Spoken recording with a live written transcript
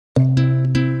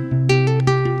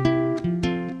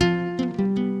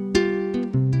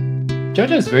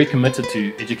JoJo is very committed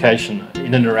to education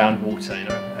in and around water.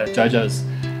 JoJo's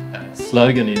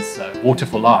slogan is water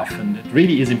for life, and it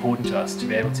really is important to us to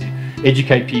be able to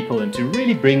educate people and to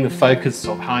really bring the focus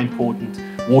of how important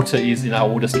water is in our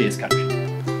water scarce country.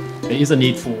 There is a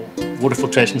need for water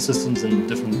filtration systems in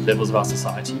different levels of our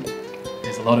society.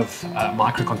 There's a lot of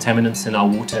microcontaminants in our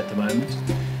water at the moment,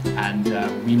 and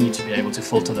we need to be able to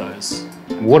filter those.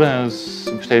 Water has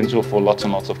potential for lots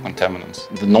and lots of contaminants.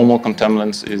 The normal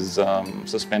contaminants is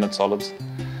suspended solids,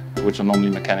 which are normally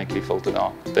mechanically filtered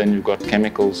out. Then you've got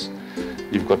chemicals,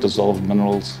 you've got dissolved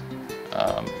minerals,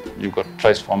 you've got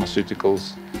trace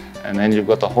pharmaceuticals, and then you've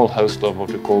got a whole host of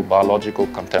what we call biological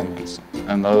contaminants.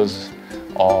 And those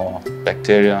are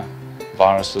bacteria,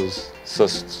 viruses,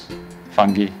 cysts,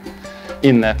 fungi.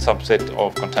 In that subset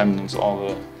of contaminants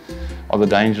are the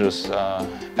dangerous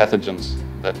pathogens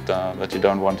that you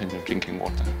don't want in your drinking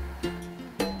water.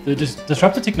 The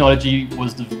disruptor technology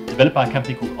was developed by a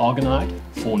company called Argonide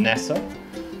for NASA,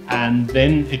 and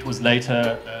then it was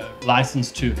later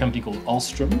licensed to a company called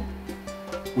Alstrom,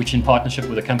 which in partnership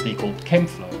with a company called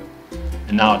Chemflow,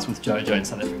 and now it's with JoJo in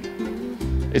South Africa.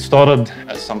 It started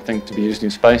as something to be used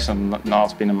in space, and now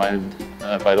it's been made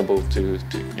available to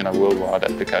worldwide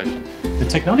application. The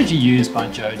technology used by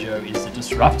JoJo is the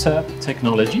Disruptor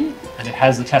technology, and it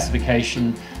has the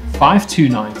classification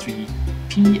 5293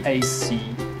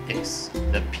 PACS.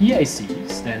 The PAC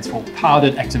stands for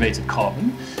powdered activated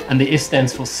carbon, and the S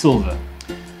stands for silver.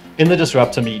 In the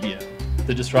Disruptor media,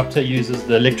 the Disruptor uses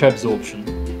the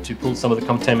electroabsorption to pull some of the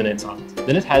contaminants out.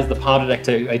 Then it has the powdered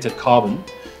activated carbon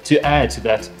to add to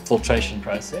that filtration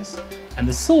process, and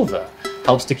the silver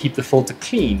helps to keep the filter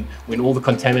clean when all the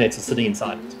contaminants are sitting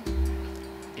inside it.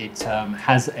 It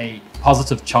has a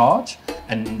positive charge,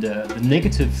 and the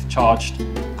negative charged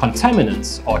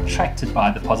contaminants are attracted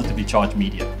by the positively charged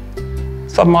media.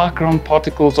 Submicron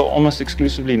particles are almost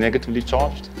exclusively negatively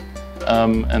charged,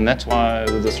 and that's why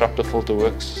the Disruptor filter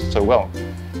works so well.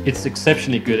 It's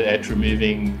exceptionally good at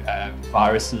removing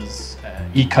viruses,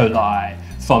 E. coli,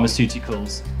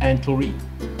 pharmaceuticals, and chlorine.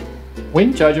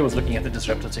 When JoJo was looking at the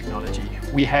Disruptor technology,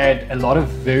 we had a lot of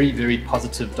very, very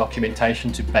positive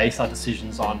documentation to base our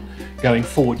decisions on going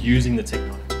forward using the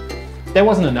technology. That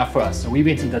wasn't enough for us, so we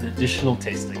went and did additional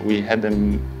testing. We had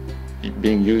them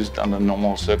being used under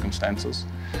normal circumstances,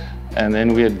 and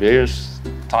then we had various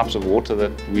types of water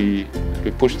that we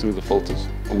pushed through the filters.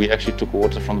 We actually took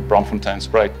water from the Bromfontein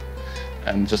Spruit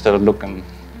and just had a look and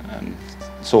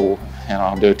saw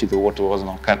how dirty the water was and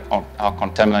how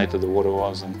contaminated the water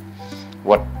was and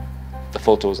what the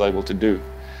filter was able to do.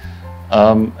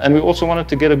 And we also wanted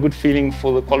to get a good feeling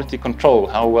for the quality control,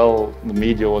 how well the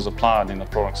media was applied in the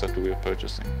products that we were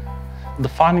purchasing. The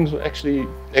findings were actually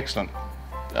excellent,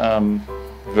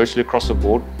 virtually across the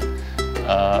board.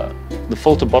 The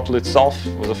filter bottle itself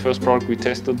was the first product we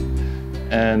tested,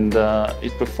 and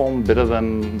it performed better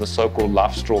than the so-called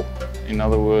life straw. In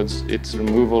other words, its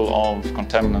removal of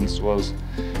contaminants was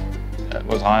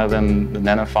higher than the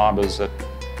nanofibers that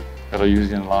are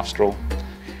used in a life straw.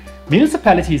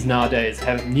 Municipalities nowadays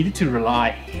have needed to rely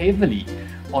heavily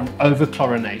on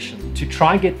over-chlorination to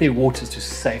try and get their waters to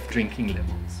safe drinking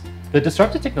levels. The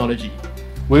Disruptor technology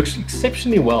works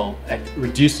exceptionally well at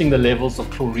reducing the levels of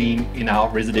chlorine in our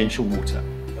residential water.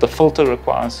 The filter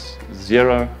requires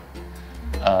zero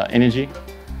energy.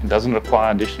 It doesn't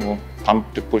require additional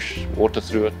pump to push water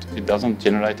through it. It doesn't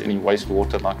generate any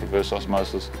wastewater like reverse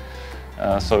osmosis,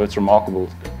 so it's remarkable.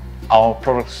 Our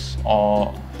products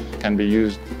can be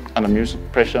used under municipal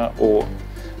pressure or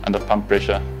under pump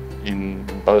pressure in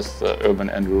both urban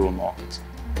and rural markets.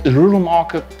 The rural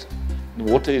market, the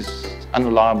water is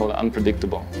unreliable and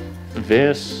unpredictable.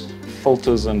 Various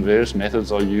filters and various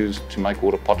methods are used to make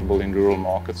water potable in rural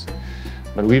markets.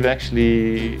 But we've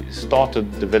actually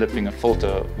started developing a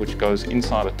filter which goes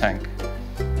inside a tank.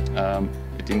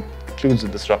 It includes a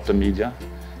Disruptor media,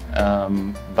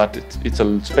 but it's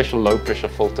a special low pressure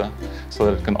filter so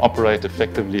that it can operate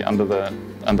effectively under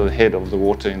the head of the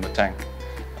water in the tank.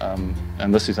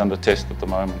 And this is under test at the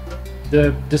moment.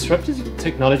 The Disruptor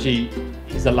technology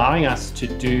is allowing us to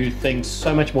do things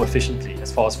so much more efficiently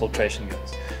as far as filtration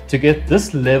goes. To get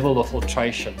this level of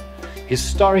filtration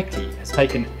historically has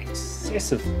taken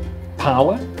excessive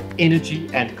power, energy,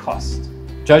 and cost.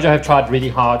 JoJo have tried really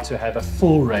hard to have a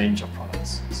full range of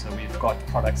products. So we've got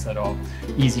products that are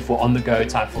easy for on-the-go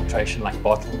type filtration, like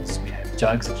bottles. We have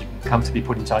jugs that you can comfortably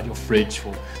put inside your fridge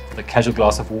for the casual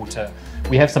glass of water.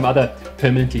 We have some other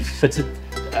permanently fitted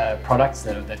products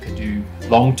that can do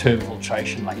long-term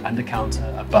filtration, like under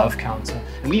counter, above counter,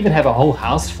 and we even have a whole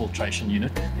house filtration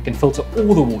unit that can filter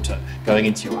all the water going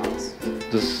into your house.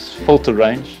 This filter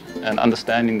range and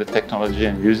understanding the technology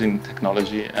and using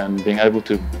technology and being able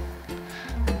to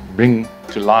bring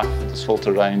to life this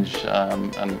filter range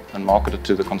and market it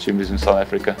to the consumers in South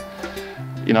Africa.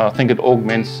 You know, I think it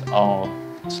augments our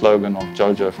slogan of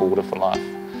JoJo for water for life,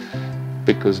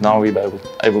 because now we're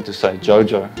able to say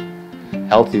JoJo,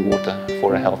 healthy water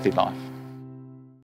for a healthy life.